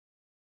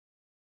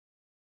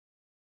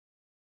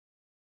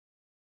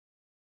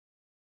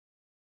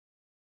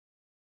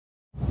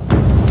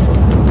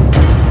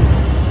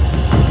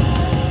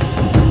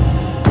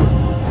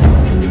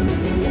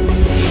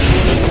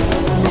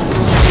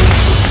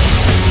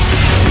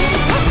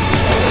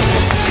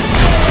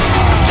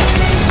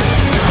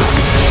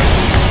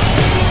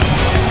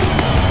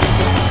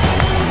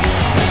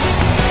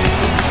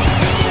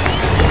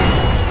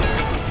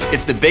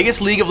It's the biggest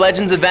League of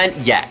Legends event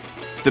yet.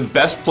 The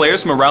best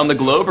players from around the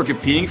globe are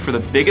competing for the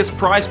biggest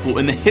prize pool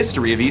in the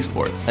history of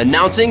esports.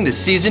 Announcing the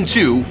Season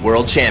 2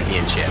 World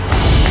Championship.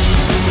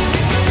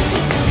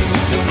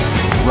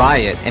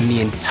 Riot and the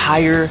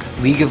entire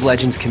League of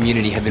Legends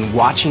community have been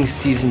watching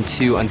Season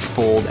 2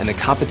 unfold, and the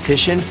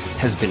competition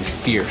has been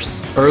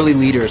fierce. Early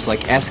leaders like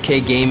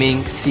SK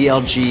Gaming,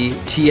 CLG,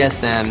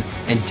 TSM,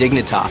 and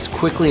Dignitas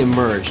quickly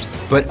emerged,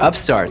 but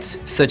upstarts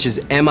such as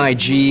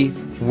MIG,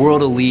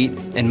 World Elite,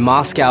 and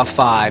Moscow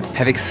 5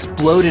 have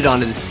exploded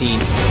onto the scene.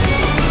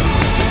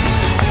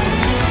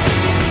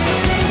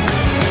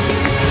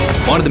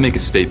 Wanted to make a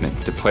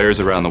statement to players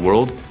around the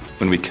world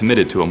when we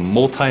committed to a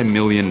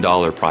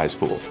multi-million-dollar prize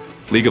pool.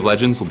 League of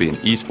Legends will be an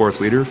esports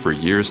leader for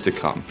years to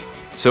come.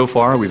 So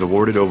far, we've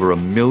awarded over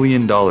 $1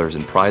 million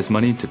in prize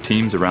money to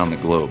teams around the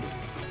globe.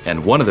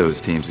 And one of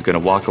those teams is going to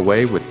walk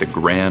away with the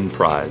grand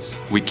prize.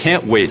 We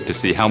can't wait to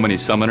see how many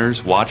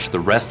summoners watch the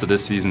rest of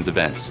this season's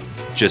events.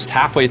 Just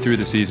halfway through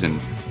the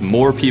season,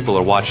 more people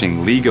are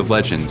watching League of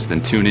Legends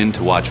than tune in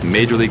to watch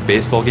Major League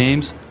Baseball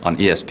games on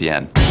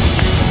ESPN.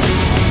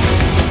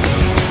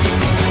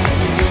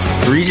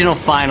 The regional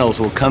finals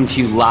will come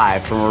to you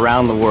live from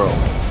around the world.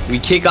 We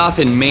kick off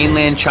in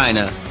mainland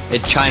China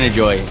at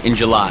ChinaJoy in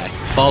July,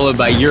 followed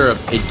by Europe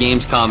at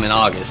Gamescom in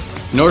August,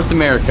 North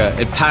America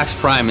at PAX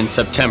Prime in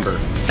September,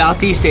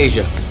 Southeast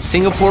Asia,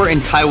 Singapore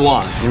and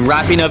Taiwan, and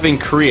wrapping up in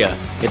Korea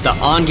at the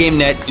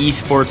OnGameNet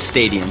Esports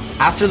Stadium.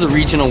 After the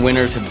regional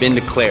winners have been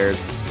declared,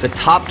 the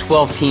top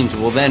 12 teams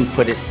will then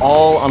put it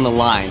all on the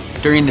line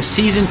during the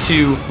Season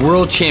 2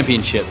 World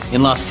Championship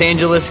in Los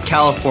Angeles,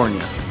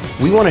 California.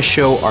 We want to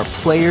show our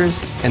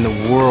players and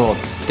the world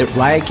that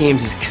Riot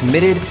Games is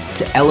committed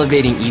to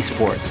elevating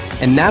esports.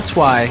 And that's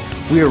why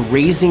we are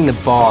raising the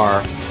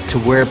bar to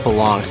where it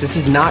belongs. This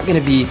is not going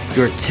to be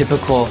your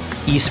typical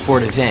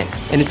esport event.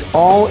 And it's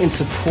all in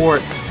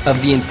support of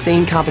the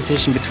insane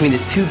competition between the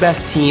two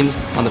best teams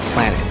on the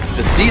planet.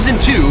 The Season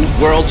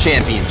 2 World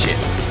Championship.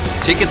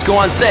 Tickets go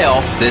on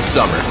sale this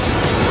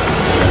summer.